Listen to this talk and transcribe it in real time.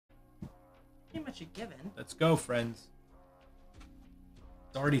what you're given. Let's go, friends.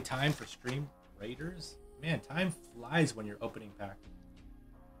 It's already time for Stream Raiders. Man, time flies when you're opening pack.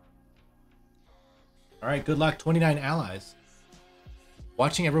 Alright, good luck. 29 allies.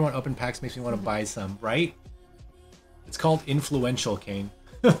 Watching everyone open packs makes me want to buy some, right? It's called influential, Kane.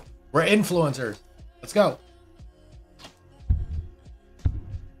 We're influencers. Let's go.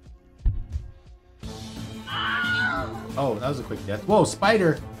 Oh, that was a quick death. Whoa,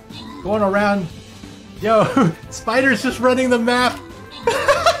 Spider! Going around. Yo, Spider's just running the map.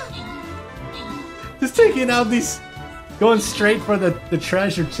 Just taking out these... Going straight for the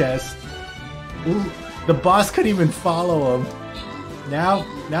treasure chest. Ooh, the boss couldn't even follow him.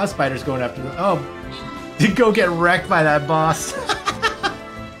 Now Spider's going after them. Oh, did go get wrecked by that boss.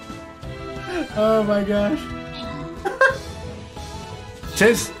 Oh my gosh.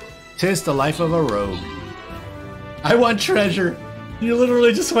 Tis the life of a rogue. I want treasure. You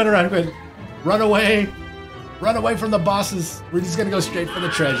literally just went around going, run away from the bosses. We're just gonna go straight for the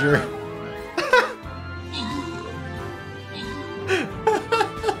treasure.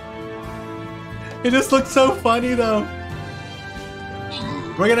 It just looks so funny though.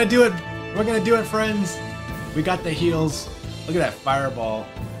 We're gonna do it. We're gonna do it, friends. We got the heals. Look at that fireball.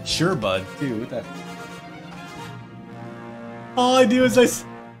 Sure, bud. Dude, what the... All I do is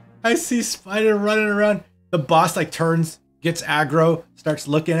I see Spider running around. The boss like turns, gets aggro, starts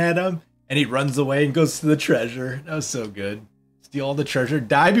looking at him, and he runs away and goes to the treasure. That was so good. Steal all the treasure,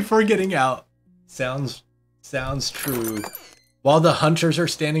 die before getting out. Sounds true. While the hunters are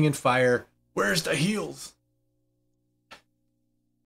standing in fire, where's the heals?